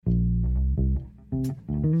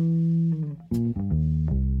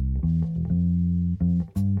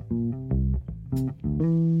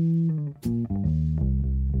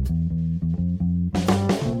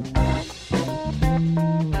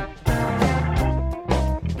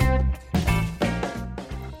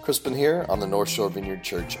Crispin here on the North Shore Vineyard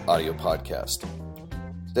Church audio podcast.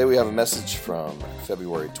 Today we have a message from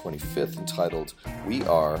February 25th entitled, We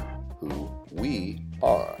Are Who We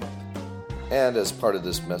Are. And as part of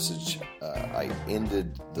this message, I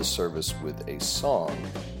ended the service with a song,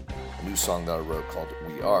 a new song that I wrote called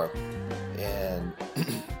We Are. And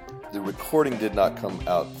the recording did not come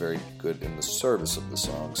out very good in the service of the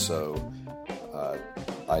song, so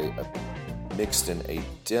I mixed in a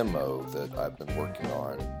demo that I've been working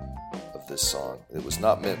on of this song. It was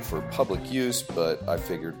not meant for public use, but I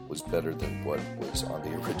figured was better than what was on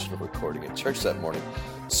the original recording at church that morning.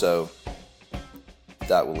 So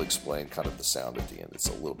that will explain kind of the sound at the end. It's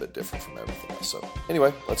a little bit different from everything else. So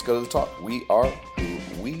anyway, let's go to the talk. We are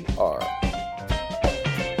who we are.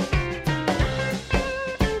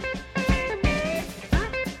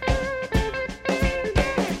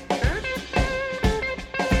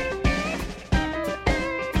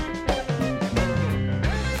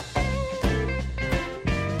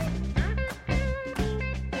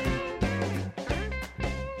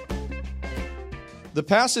 The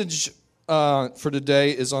passage for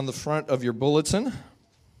today is on the front of your bulletin.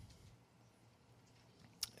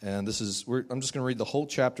 And I'm just going to read the whole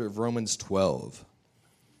chapter of Romans 12.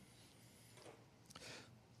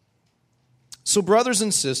 So, brothers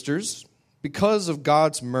and sisters, because of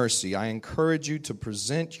God's mercy, I encourage you to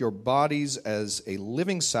present your bodies as a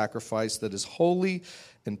living sacrifice that is holy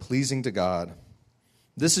and pleasing to God.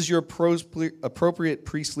 This is your appropriate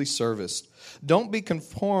priestly service. Don't be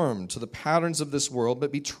conformed to the patterns of this world,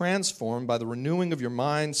 but be transformed by the renewing of your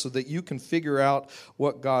mind so that you can figure out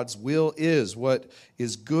what God's will is, what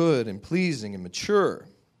is good and pleasing and mature.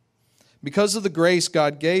 Because of the grace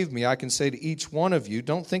God gave me, I can say to each one of you,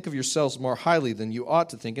 don't think of yourselves more highly than you ought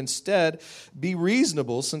to think. Instead, be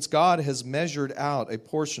reasonable, since God has measured out a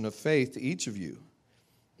portion of faith to each of you.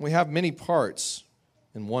 We have many parts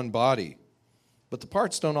in one body, but the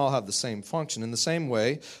parts don't all have the same function. In the same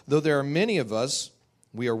way, though there are many of us,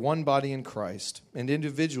 we are one body in Christ, and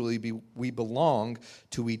individually we belong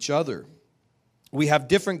to each other. We have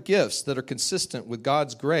different gifts that are consistent with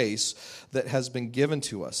God's grace that has been given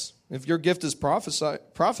to us. If your gift is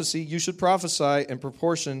prophecy, you should prophesy in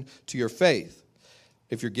proportion to your faith.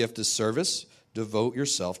 If your gift is service, devote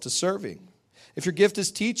yourself to serving. If your gift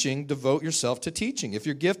is teaching, devote yourself to teaching. If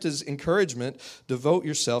your gift is encouragement, devote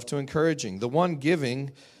yourself to encouraging. The one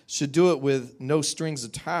giving should do it with no strings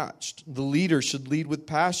attached. The leader should lead with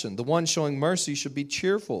passion. The one showing mercy should be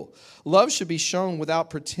cheerful. Love should be shown without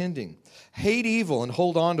pretending. Hate evil and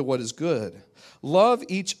hold on to what is good. Love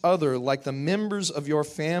each other like the members of your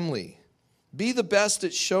family. Be the best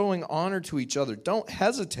at showing honor to each other. Don't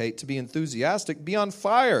hesitate to be enthusiastic. Be on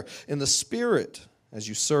fire in the Spirit as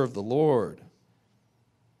you serve the Lord.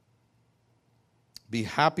 Be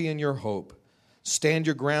happy in your hope. Stand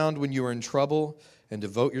your ground when you are in trouble, and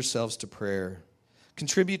devote yourselves to prayer.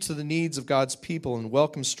 Contribute to the needs of God's people and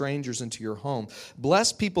welcome strangers into your home.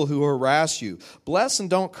 Bless people who harass you. Bless and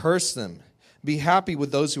don't curse them. Be happy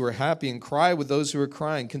with those who are happy and cry with those who are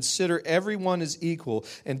crying. Consider everyone as equal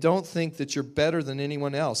and don't think that you're better than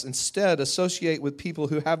anyone else. Instead, associate with people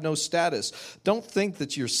who have no status. Don't think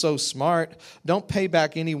that you're so smart. Don't pay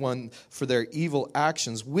back anyone for their evil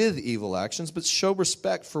actions with evil actions, but show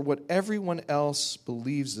respect for what everyone else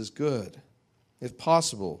believes is good. If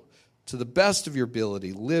possible, to the best of your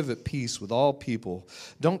ability, live at peace with all people.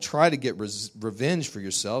 Don't try to get revenge for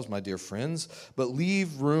yourselves, my dear friends, but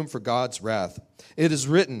leave room for God's wrath. It is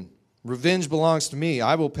written, revenge belongs to me,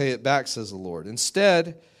 I will pay it back, says the Lord.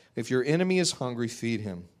 Instead, if your enemy is hungry, feed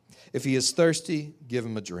him. If he is thirsty, give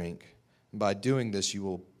him a drink. And by doing this, you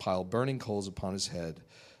will pile burning coals upon his head.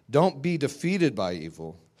 Don't be defeated by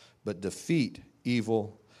evil, but defeat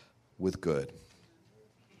evil with good.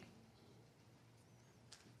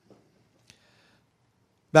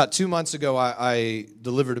 About 2 months ago, I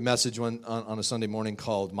delivered a message on a Sunday morning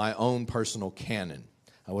called My Own Personal Canon.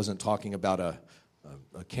 I wasn't talking about a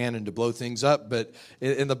canon to blow things up, but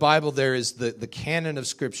in the Bible there is the canon of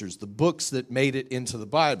Scriptures, the books that made it into the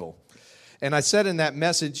Bible. And I said in that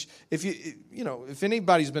message, if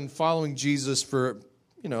anybody's been following Jesus for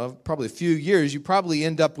probably a few years, you probably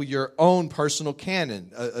end up with your own personal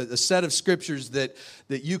canon, a set of scriptures that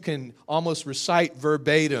you can almost recite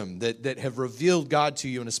verbatim, that have revealed God to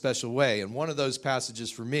you in a special way. And one of those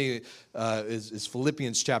passages for me is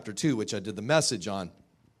Philippians chapter 2, which I did the message on.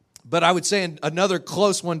 But I would say another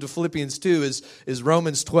close one to Philippians 2 is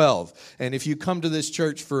Romans 12. And if you come to this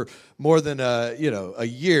church for more than a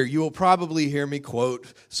year, you will probably hear me quote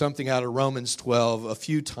something out of Romans 12 a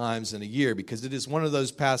few times in a year, because it is one of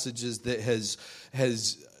those passages that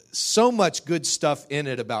has so much good stuff in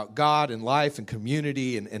it about God and life and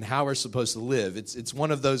community and how we're supposed to live. It's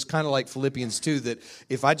one of those kind of like Philippians 2 that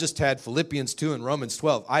if I just had Philippians 2 and Romans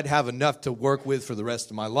 12, I'd have enough to work with for the rest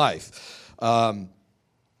of my life.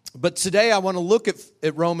 But today I want to look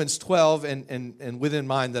at Romans 12 and with in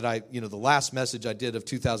mind that the last message I did of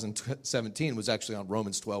 2017 was actually on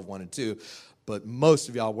Romans 12, 1 and 2. But most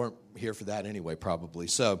of y'all weren't here for that anyway, probably.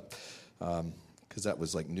 So, because that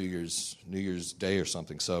was like New Year's Day or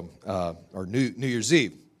something, so or New Year's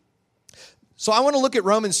Eve. So I want to look at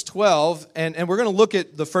Romans 12, and we're going to look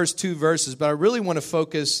at the first two verses, but I really want to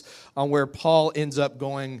focus on where Paul ends up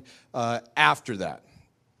going after that.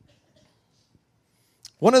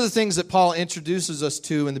 One of the things that Paul introduces us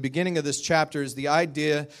to in the beginning of this chapter is the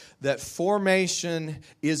idea that formation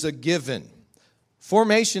is a given.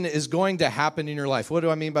 Formation is going to happen in your life. What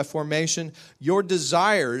do I mean by formation? Your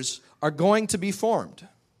desires are going to be formed.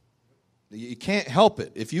 You can't help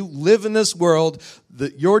it. If you live in this world,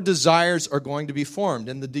 your desires are going to be formed.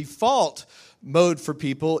 And the default mode for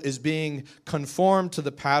people is being conformed to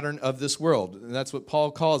the pattern of this world. And that's what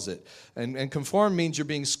Paul calls it. And conform means you're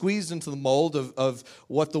being squeezed into the mold of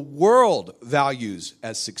what the world values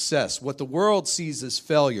as success, what the world sees as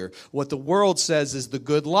failure, what the world says is the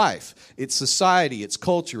good life. It's society, it's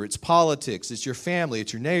culture, it's politics, it's your family,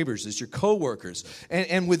 it's your neighbors, it's your coworkers.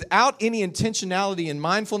 And without any intentionality and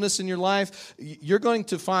mindfulness in your life, you're going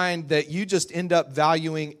to find that you just end up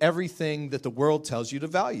valuing everything that the world tells you to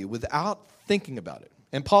value without thinking about it.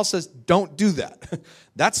 And Paul says, don't do that.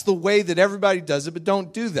 That's the way that everybody does it, but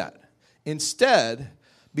don't do that. Instead,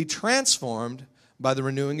 be transformed by the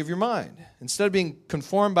renewing of your mind. Instead of being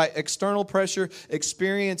conformed by external pressure,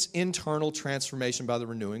 experience internal transformation by the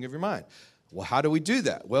renewing of your mind. Well, how do we do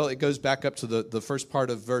that? Well, it goes back up to the first part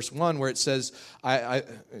of verse 1 where it says,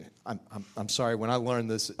 I'm sorry, when I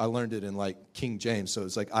learned this, I learned it in like King James. So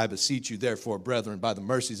it's like, I beseech you therefore, brethren, by the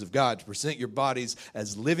mercies of God, to present your bodies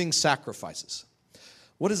as living sacrifices.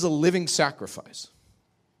 What is a living sacrifice?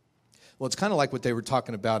 Well, it's kind of like what they were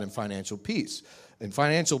talking about in Financial Peace. In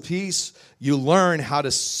Financial Peace, you learn how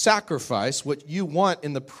to sacrifice what you want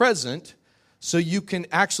in the present so you can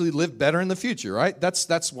actually live better in the future, right?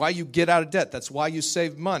 That's why you get out of debt. That's why you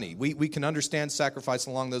save money. We can understand sacrifice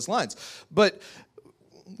along those lines. But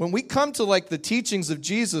when we come to like the teachings of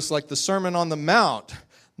Jesus, like the Sermon on the Mount,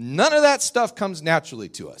 none of that stuff comes naturally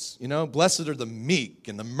to us. You know, blessed are the meek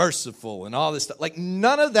and the merciful and all this stuff. Like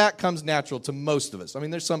none of that comes natural to most of us. I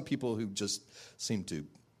mean, there's some people who just seem to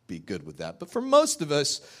be good with that. But for most of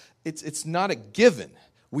us, it's not a given.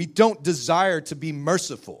 We don't desire to be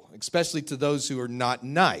merciful, especially to those who are not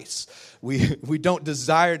nice. We don't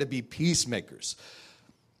desire to be peacemakers.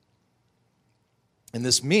 And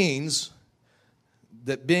this means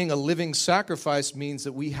that being a living sacrifice means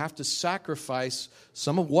that we have to sacrifice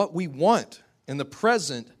some of what we want in the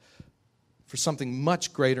present for something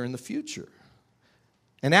much greater in the future.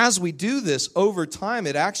 And as we do this over time,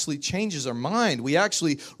 it actually changes our mind. We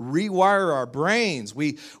actually rewire our brains.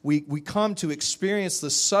 We come to experience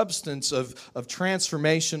the substance of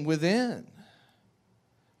transformation within.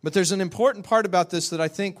 But there's an important part about this that I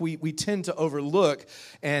think we tend to overlook,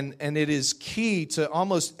 and it is key to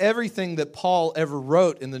almost everything that Paul ever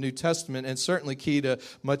wrote in the New Testament, and certainly key to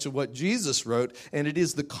much of what Jesus wrote, and it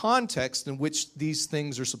is the context in which these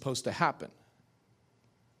things are supposed to happen.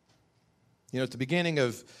 You know, at the beginning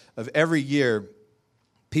of every year,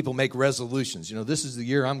 people make resolutions. You know, this is the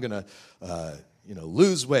year I'm going to,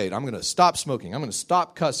 lose weight. I'm going to stop smoking. I'm going to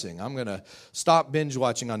stop cussing. I'm going to stop binge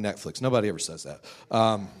watching on Netflix. Nobody ever says that.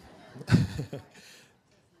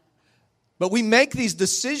 But we make these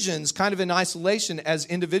decisions kind of in isolation as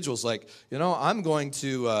individuals. Like, I'm going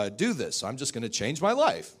to do this. I'm just going to change my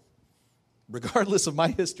life. Regardless of my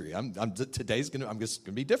history, today's I'm just going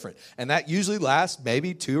to be different. And that usually lasts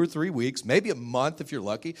maybe 2 or 3 weeks, maybe a month if you're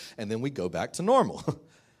lucky, and then we go back to normal.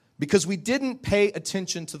 Because we didn't pay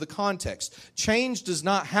attention to the context. Change does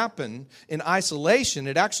not happen in isolation.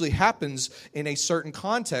 It actually happens in a certain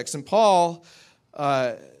context. And Paul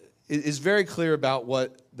is very clear about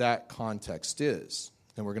what that context is.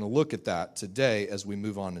 And we're going to look at that today as we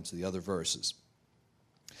move on into the other verses.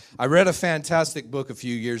 I read a fantastic book a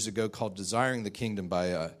few years ago called Desiring the Kingdom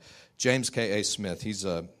by James K.A. Smith. He's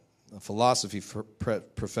a philosophy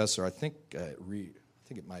professor. I think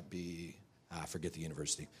it might be, I forget the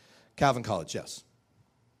university. Calvin College, yes.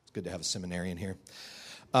 It's good to have a seminarian here.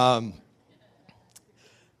 And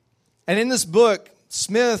in this book,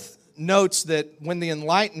 Smith notes that when the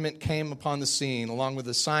Enlightenment came upon the scene, along with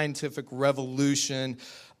the scientific revolution,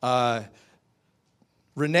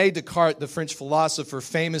 René Descartes, the French philosopher,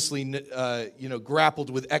 famously grappled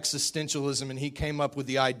with existentialism, and he came up with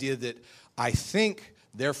the idea that I think,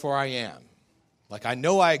 therefore I am. Like, I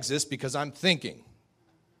know I exist because I'm thinking.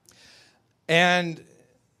 And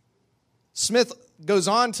Smith goes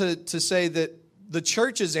on to say that the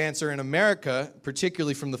church's answer in America,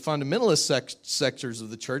 particularly from the fundamentalist sectors of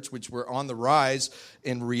the church, which were on the rise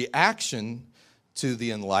in reaction to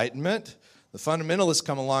the Enlightenment, the fundamentalists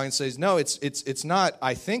come along and says, no, it's not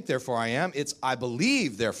I think, therefore I am. It's I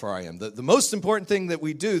believe, therefore I am. The most important thing that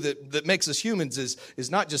we do that makes us humans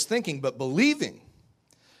is not just thinking, but believing.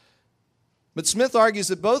 But Smith argues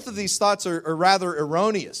that both of these thoughts are rather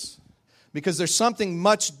erroneous because there's something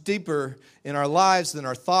much deeper in our lives than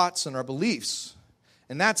our thoughts and our beliefs.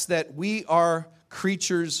 And that's that we are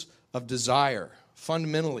creatures of desire,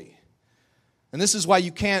 fundamentally. And this is why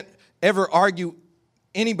you can't ever argue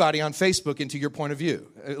anybody on Facebook into your point of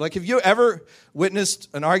view. Like, have you ever witnessed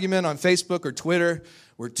an argument on Facebook or Twitter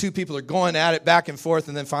where two people are going at it back and forth,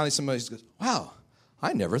 and then finally somebody goes, wow,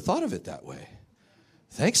 I never thought of it that way.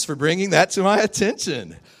 Thanks for bringing that to my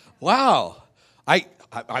attention. Wow.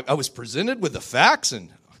 I was presented with the facts, and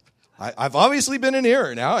I've obviously been in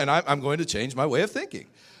error now, and I'm going to change my way of thinking.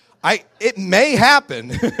 It may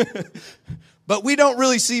happen, but we don't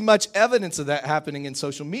really see much evidence of that happening in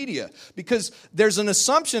social media because there's an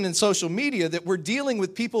assumption in social media that we're dealing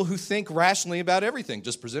with people who think rationally about everything.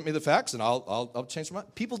 Just present me the facts, and I'll change my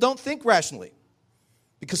mind. People don't think rationally.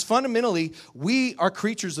 Because fundamentally, we are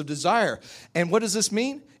creatures of desire. And what does this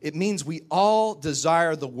mean? It means we all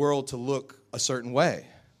desire the world to look a certain way.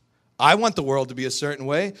 I want the world to be a certain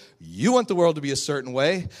way. You want the world to be a certain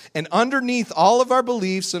way. And underneath all of our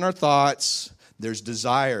beliefs and our thoughts, there's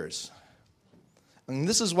desires. And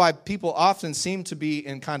this is why people often seem to be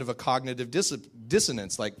in kind of a cognitive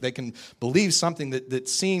dissonance. Like they can believe something that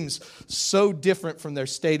seems so different from their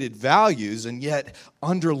stated values, and yet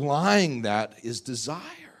underlying that is desire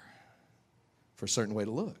for a certain way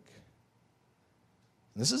to look.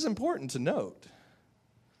 And this is important to note.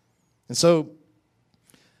 And so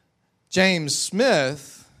James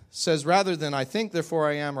Smith says, rather than I think, therefore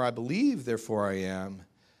I am, or I believe, therefore I am,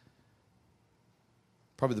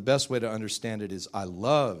 probably the best way to understand it is I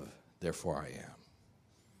love, therefore I am.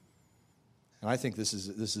 And I think this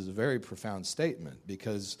is a very profound statement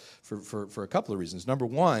because for a couple of reasons. Number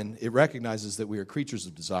one, it recognizes that we are creatures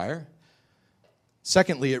of desire.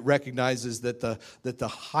 Secondly, it recognizes that the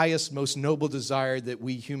highest, most noble desire that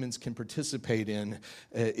we humans can participate in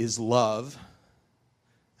is love.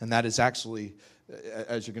 And that is actually,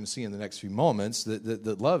 as you're going to see in the next few moments,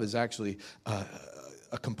 that love is actually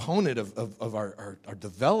a component of our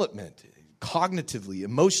development, cognitively,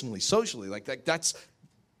 emotionally, socially. Like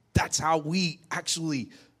that's how we actually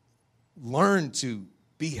learn to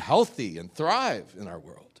be healthy and thrive in our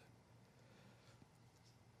world.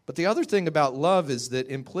 But the other thing about love is that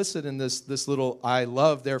implicit in this little I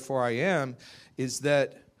love, therefore I am, is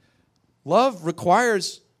that love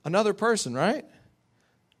requires another person, right?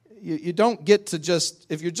 You don't get to just,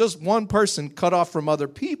 if you're just one person cut off from other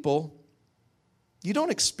people, you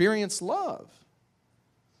don't experience love.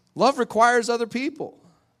 Love requires other people.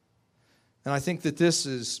 And I think that this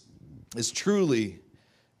is truly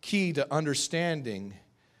key to understanding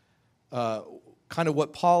kind of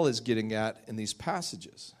what Paul is getting at in these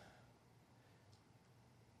passages.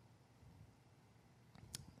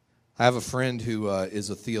 I have a friend who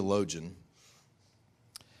is a theologian.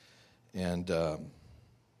 And a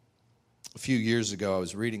few years ago, I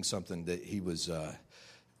was reading something that he was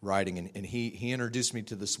writing, and he introduced me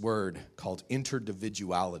to this word called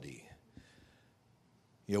interdividuality.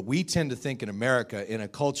 You know, we tend to think in America, in a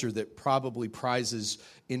culture that probably prizes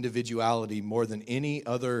individuality more than any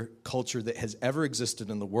other culture that has ever existed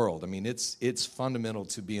in the world. I mean, it's fundamental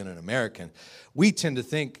to being an American. We tend to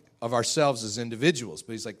think of ourselves as individuals,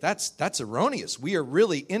 but he's like, that's erroneous. We are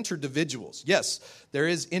really interdividuals. Yes, there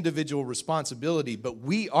is individual responsibility, but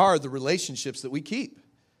we are the relationships that we keep.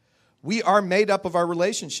 We are made up of our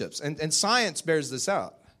relationships, and science bears this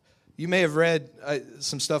out. You may have read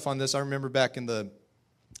some stuff on this. I remember back in the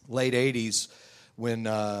late 80s when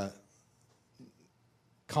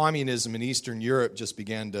communism in Eastern Europe just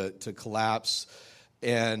began to collapse,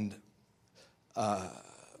 and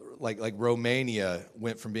like Romania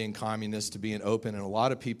went from being communist to being open, and a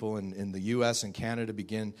lot of people in the U.S. and Canada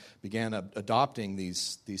began adopting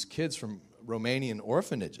these kids from Romanian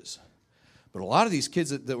orphanages. But a lot of these kids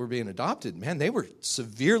that were being adopted, man, they were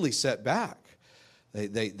severely set back.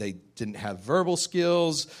 They didn't have verbal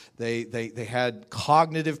skills. They had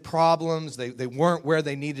cognitive problems. They weren't where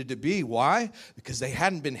they needed to be. Why? Because they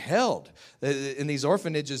hadn't been held. In these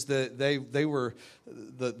orphanages, they were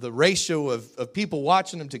the ratio of people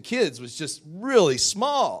watching them to kids was just really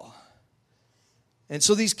small. And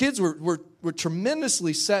so these kids were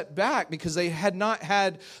tremendously set back because they had not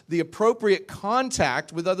had the appropriate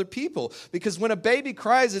contact with other people. Because when a baby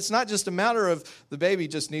cries, it's not just a matter of the baby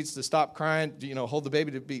just needs to stop crying, hold the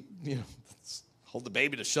baby hold the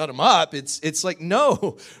baby to shut him up. It's like,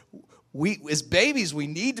 no, we as babies, we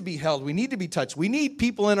need to be held. We need to be touched. We need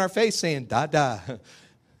people in our face saying, da-da,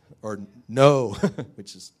 or no,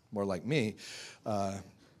 which is more like me.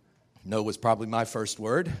 No was probably my first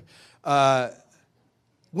word.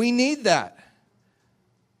 We need that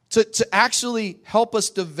to actually help us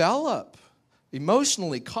develop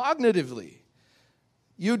emotionally, cognitively.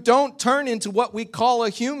 You don't turn into what we call a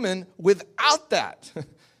human without that.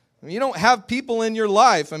 You don't have people in your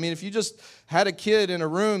life. I mean, if you just had a kid in a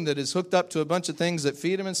room that is hooked up to a bunch of things that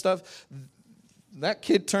feed him and stuff, that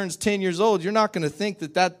kid turns 10 years old, you're not going to think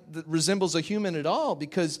that resembles a human at all,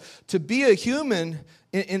 because to be a human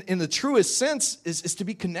in the truest sense is to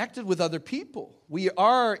be connected with other people. We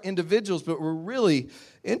are individuals, but we're really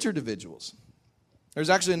interindividuals. There's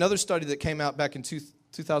actually another study that came out back in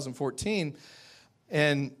 2014,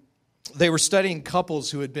 and they were studying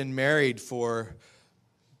couples who had been married for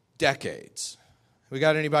decades. We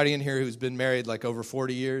got anybody in here who's been married like over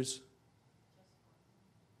 40 years?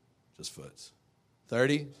 Just foots.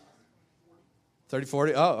 30? 30,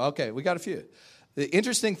 40? Oh, okay, we got a few. The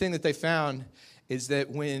interesting thing that they found is that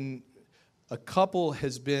when a couple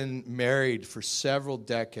has been married for several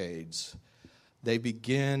decades, they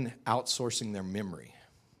begin outsourcing their memory.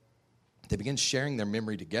 They begin sharing their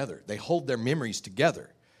memory together. They hold their memories together.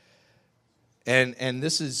 And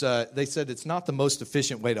this is, they said it's not the most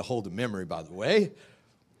efficient way to hold a memory, by the way,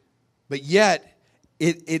 but yet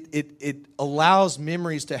it allows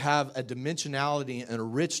memories to have a dimensionality and a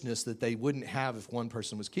richness that they wouldn't have if one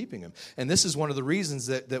person was keeping them. And this is one of the reasons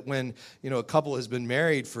that when a couple has been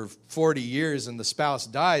married for 40 years and the spouse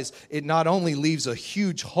dies, it not only leaves a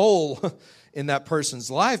huge hole in that person's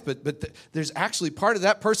life, but there's actually part of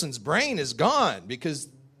that person's brain is gone because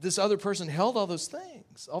this other person held all those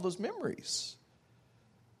things, all those memories.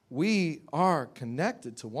 We are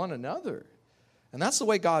connected to one another. And that's the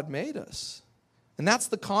way God made us. And that's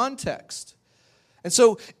the context. And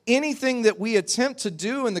so anything that we attempt to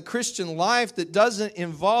do in the Christian life that doesn't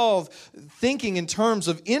involve thinking in terms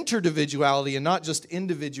of interdividuality and not just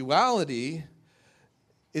individuality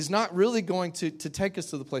is not really going to take us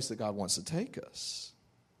to the place that God wants to take us.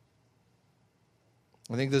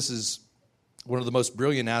 I think this is one of the most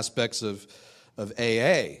brilliant aspects of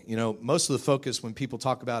AA. Most of the focus when people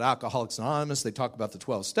talk about Alcoholics Anonymous, they talk about the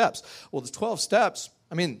 12 steps. Well, the 12 steps,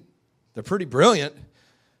 they're pretty brilliant,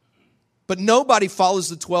 but nobody follows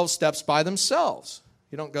the 12 steps by themselves.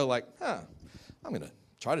 You don't go like, I'm going to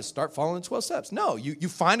try to start following the 12 steps. No, you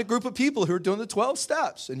find a group of people who are doing the 12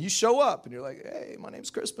 steps, and you show up, and you're like, hey, my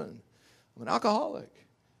name's Crispin. I'm an alcoholic.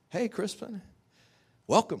 Hey, Crispin,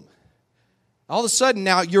 welcome. All of a sudden,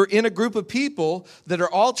 now you're in a group of people that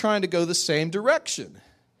are all trying to go the same direction.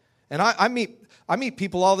 And I meet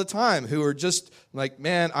people all the time who are just like,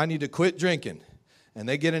 man, I need to quit drinking. And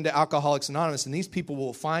they get into Alcoholics Anonymous, and these people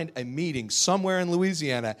will find a meeting somewhere in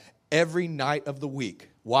Louisiana every night of the week.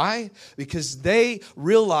 Why? Because they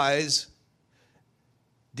realize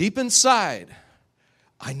deep inside,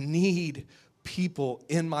 I need people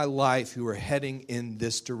in my life who are heading in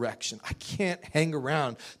this direction. I can't hang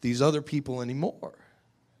around these other people anymore.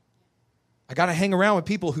 I got to hang around with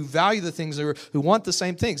people who value the things, who want the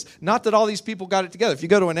same things. Not that all these people got it together. If you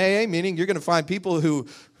go to an AA meeting, you're going to find people who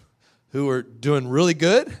are doing really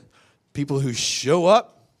good, people who show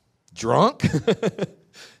up drunk,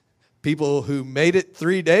 people who made it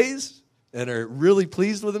 3 days and are really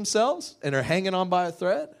pleased with themselves and are hanging on by a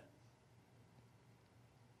thread.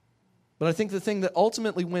 But I think the thing that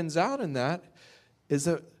ultimately wins out in that is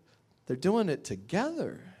that they're doing it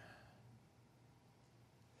together.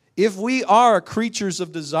 If we are creatures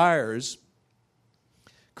of desire,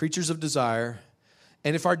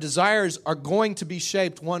 and if our desires are going to be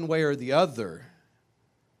shaped one way or the other,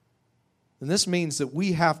 then this means that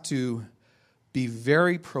we have to be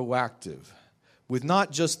very proactive with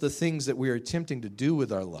not just the things that we are attempting to do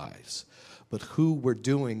with our lives, but who we're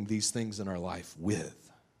doing these things in our life with.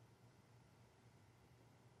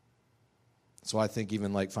 So I think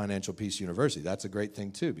even like Financial Peace University, that's a great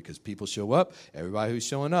thing too, because people show up, everybody who's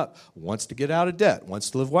showing up wants to get out of debt,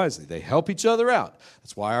 wants to live wisely. They help each other out.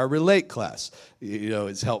 That's why our Relate class,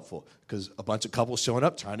 is helpful, because a bunch of couples showing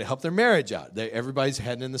up trying to help their marriage out. Everybody's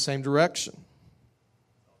heading in the same direction.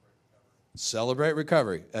 Celebrate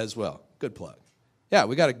Recovery as well. Good plug. Yeah,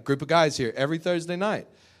 we got a group of guys here every Thursday night.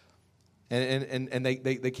 And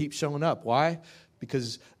they keep showing up. Why?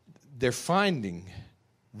 Because they're finding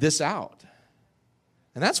this out.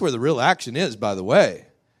 And that's where the real action is, by the way.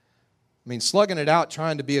 I mean, slugging it out,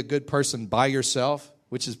 trying to be a good person by yourself,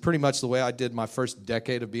 which is pretty much the way I did my first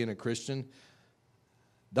decade of being a Christian,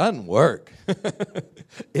 doesn't work.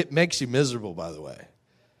 It makes you miserable, by the way.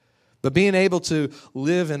 But being able to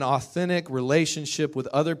live an authentic relationship with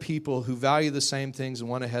other people who value the same things and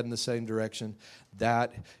want to head in the same direction,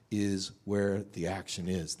 that is where the action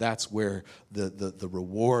is. That's where the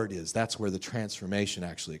reward is. That's where the transformation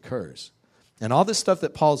actually occurs. And all this stuff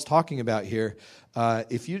that Paul's talking about here,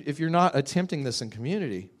 if you're not attempting this in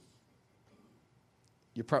community,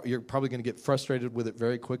 you're probably going to get frustrated with it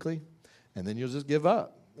very quickly, and then you'll just give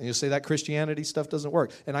up. And you'll say that Christianity stuff doesn't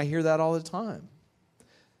work. And I hear that all the time.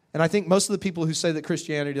 And I think most of the people who say that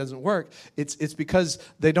Christianity doesn't work, it's because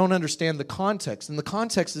they don't understand the context. And the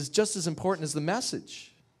context is just as important as the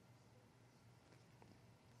message.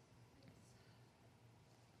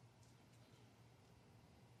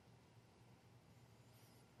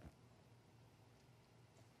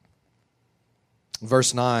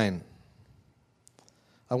 Verse 9.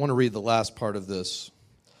 I want to read the last part of this.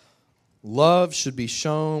 Love should be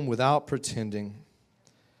shown without pretending.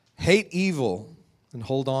 Hate evil and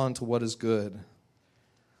hold on to what is good.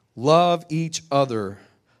 Love each other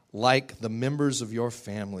like the members of your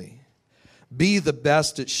family. Be the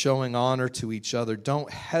best at showing honor to each other.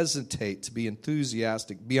 Don't hesitate to be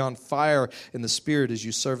enthusiastic. Be on fire in the Spirit as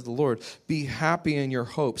you serve the Lord. Be happy in your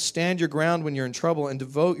hope. Stand your ground when you're in trouble and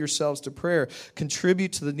devote yourselves to prayer.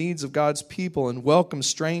 Contribute to the needs of God's people and welcome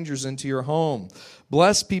strangers into your home.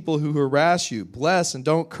 Bless people who harass you. Bless and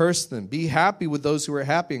don't curse them. Be happy with those who are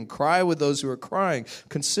happy and cry with those who are crying.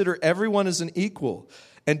 Consider everyone as an equal.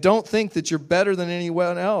 And don't think that you're better than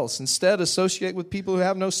anyone else. Instead, associate with people who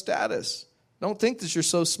have no status. Don't think that you're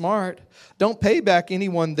so smart. Don't pay back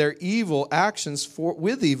anyone their evil actions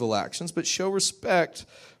with evil actions, but show respect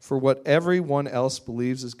for what everyone else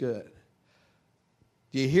believes is good.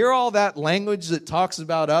 Do you hear all that language that talks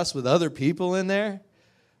about us with other people in there?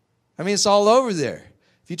 I mean, it's all over there.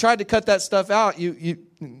 If you tried to cut that stuff out, you'd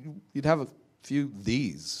have a few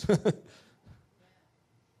these.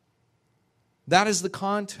 That is the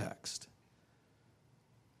context.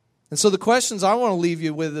 And so the questions I want to leave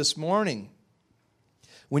you with this morning,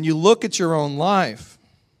 when you look at your own life,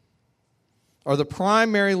 are the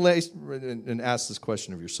primary, and ask this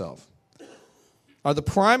question of yourself, are the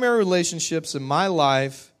primary relationships in my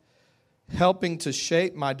life helping to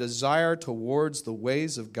shape my desire towards the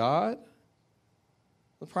ways of God?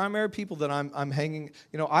 The primary people that I'm hanging,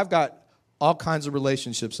 I've got all kinds of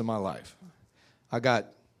relationships in my life. I got,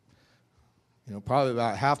 probably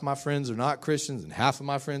about half my friends are not Christians and half of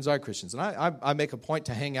my friends are Christians. And I make a point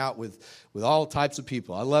to hang out with all types of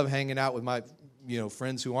people. I love hanging out with my,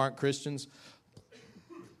 friends who aren't Christians.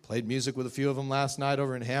 Played music with a few of them last night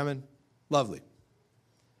over in Hammond. Lovely.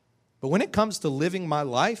 But when it comes to living my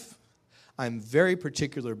life, I'm very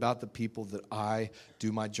particular about the people that I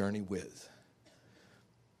do my journey with.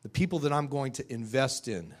 The people that I'm going to invest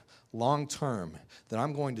in long term, that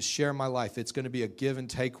I'm going to share my life, it's going to be a give and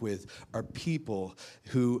take with, are people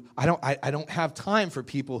who, I don't have time for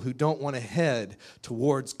people who don't want to head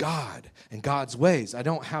towards God and God's ways. I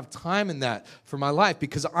don't have time in that for my life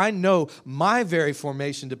because I know my very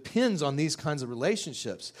formation depends on these kinds of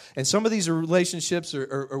relationships. And some of these relationships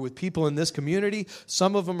are with people in this community.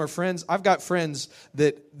 Some of them are friends. I've got friends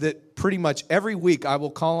that pretty much every week I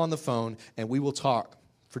will call on the phone and we will talk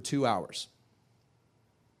for 2 hours.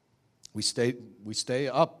 We stay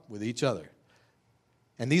up with each other.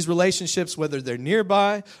 And these relationships, whether they're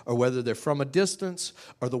nearby or whether they're from a distance,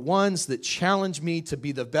 are the ones that challenge me to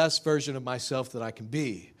be the best version of myself that I can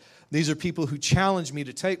be. These are people who challenge me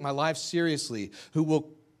to take my life seriously, who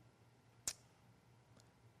will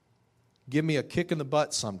give me a kick in the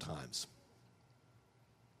butt sometimes.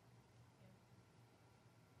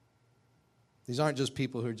 These aren't just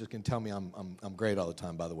people who are just going to tell me I'm great all the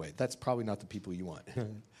time, by the way. That's probably not the people you want.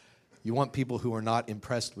 You want people who are not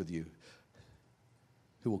impressed with you,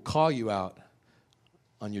 who will call you out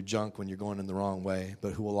on your junk when you're going in the wrong way,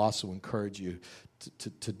 but who will also encourage you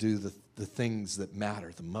to do the things that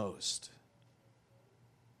matter the most.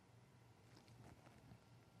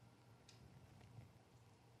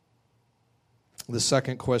 The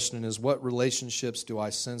second question is, what relationships do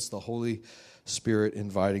I sense the Holy Spirit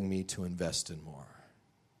inviting me to invest in more?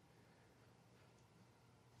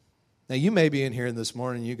 Now, you may be in here this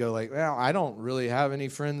morning and you go like, well, I don't really have any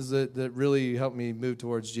friends that really help me move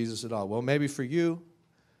towards Jesus at all. Well, maybe for you,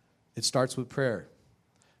 it starts with prayer.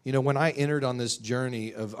 You know, when I entered on this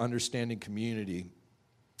journey of understanding community,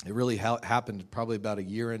 it really happened probably about a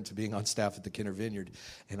year into being on staff at the Kenner Vineyard.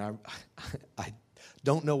 And I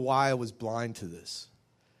don't know why I was blind to this.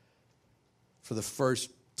 For the first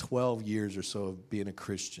 12 years or so of being a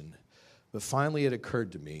Christian. But finally it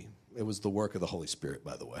occurred to me, it was the work of the Holy Spirit,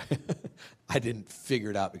 by the way. I didn't figure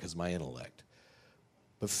it out because of my intellect.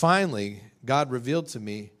 But finally, God revealed to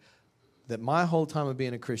me that my whole time of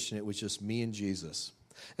being a Christian, it was just me and Jesus.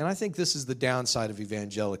 And I think this is the downside of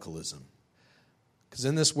evangelicalism. Because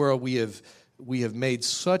in this world, we have made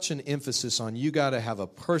such an emphasis on you got to have a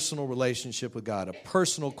personal relationship with God, a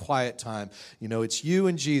personal quiet time. You know, it's you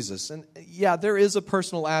and Jesus. And yeah, there is a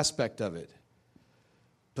personal aspect of it.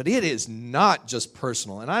 But it is not just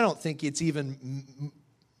personal. And I don't think it's even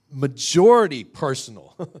majority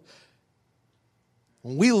personal.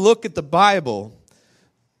 When we look at the Bible,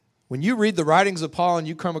 when you read the writings of Paul and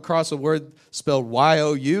you come across a word spelled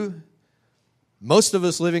Y-O-U, most of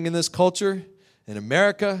us living in this culture, in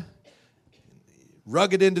America,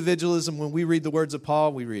 rugged individualism, when we read the words of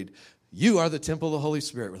Paul, we read, you are the temple of the Holy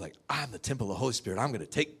Spirit. We're like, I'm the temple of the Holy Spirit. I'm going to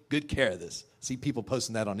take good care of this. See people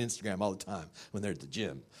posting that on Instagram all the time when they're at the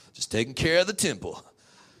gym. Just taking care of the temple.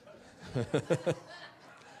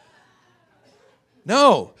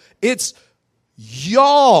 No, it's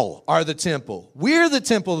y'all are the temple. We're the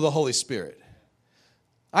temple of the Holy Spirit.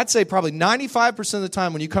 I'd say probably 95% of the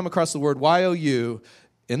time when you come across the word Y-O-U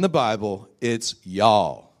in the Bible, it's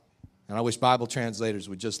y'all. And I wish Bible translators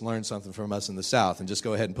would just learn something from us in the South and just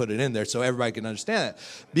go ahead and put it in there so everybody can understand it.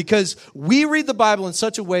 Because we read the Bible in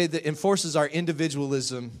such a way that enforces our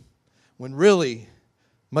individualism when really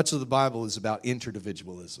much of the Bible is about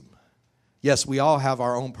interdivisialism. Yes, we all have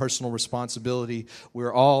our own personal responsibility. We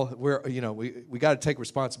got to take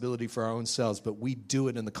responsibility for our own selves, but we do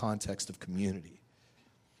it in the context of community.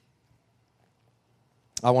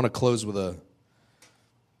 I want to close with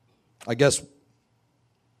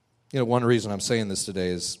one reason I'm saying this today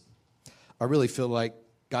is I really feel like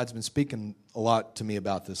God's been speaking a lot to me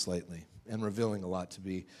about this lately and revealing a lot to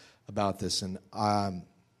me about this. And, a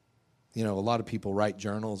lot of people write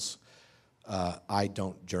journals. I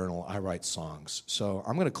don't journal. I write songs. So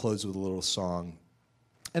I'm going to close with a little song.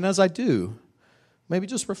 And as I do, maybe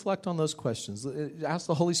just reflect on those questions. Ask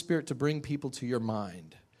the Holy Spirit to bring people to your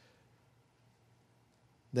mind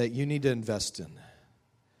that you need to invest in.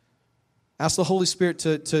 Ask the Holy Spirit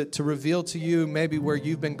to reveal to you maybe where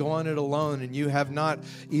you've been going it alone and you have not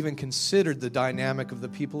even considered the dynamic of the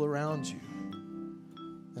people around you.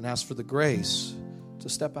 And ask for the grace to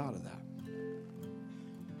step out of that.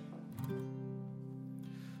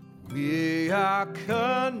 We are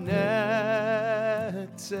connected.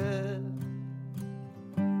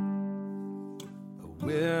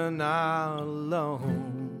 We're not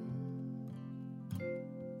alone.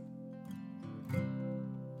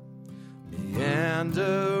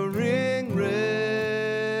 Meandering river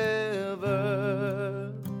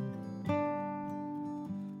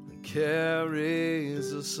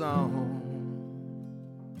carries us on.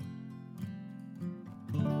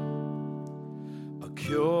 A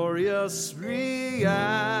curious reality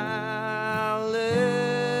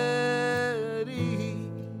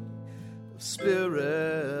of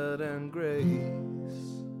spirit and grace.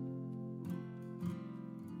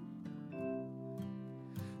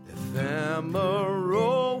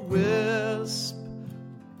 Ephemeral wisp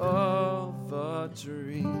of a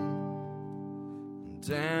dream,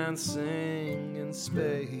 dancing in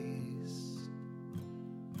space.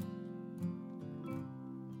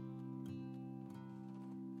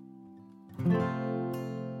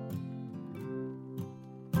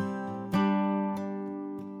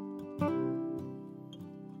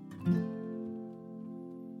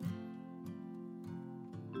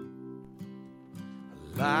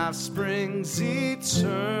 Life springs eternal,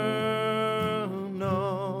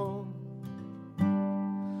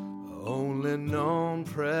 only known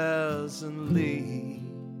presently,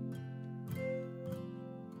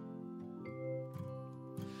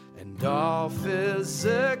 and all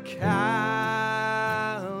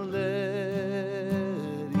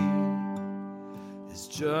physicality is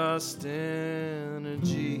just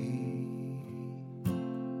energy.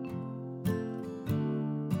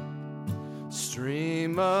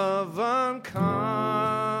 Stream of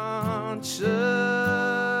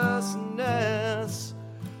unconsciousness,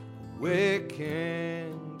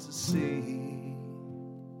 waking to see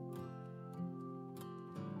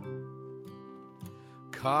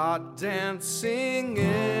caught dancing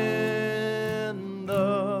in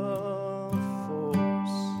the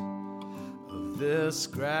force of this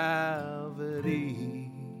gravity.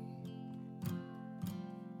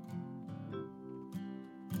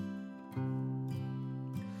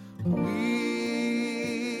 We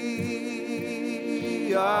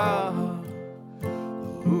are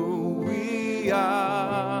who we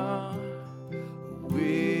are.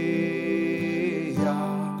 We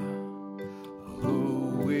are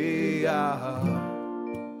who we are.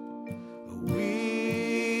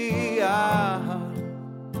 We are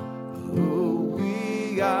who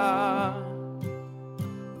we are.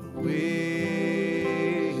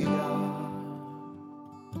 We are.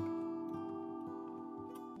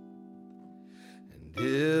 And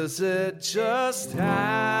is it just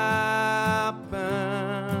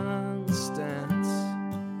happenstance,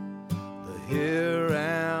 the here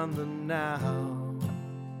and the now?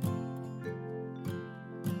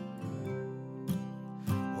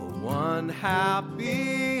 Or one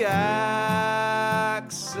happy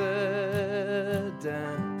accident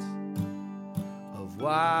of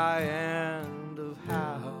why and of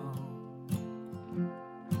how?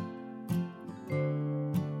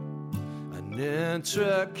 An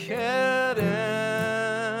intricate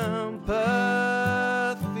empathy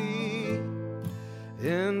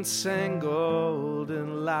entangled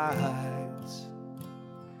in lights.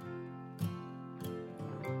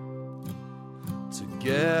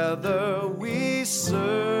 Together we search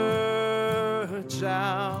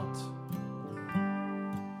out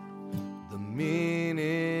the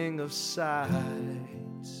meaning of sight.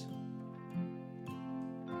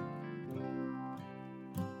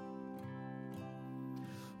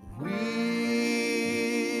 We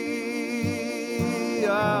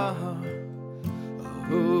are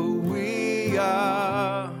who we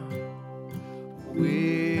are.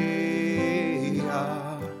 We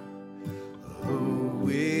are who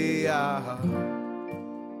we are.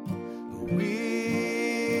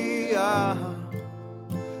 We are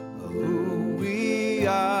who we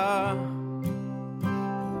are.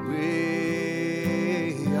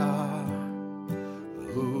 We are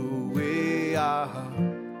who we are.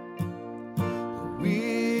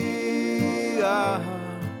 We are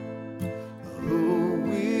who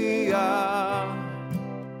we are.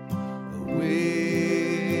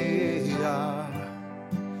 We are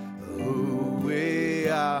who we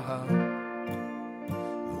are.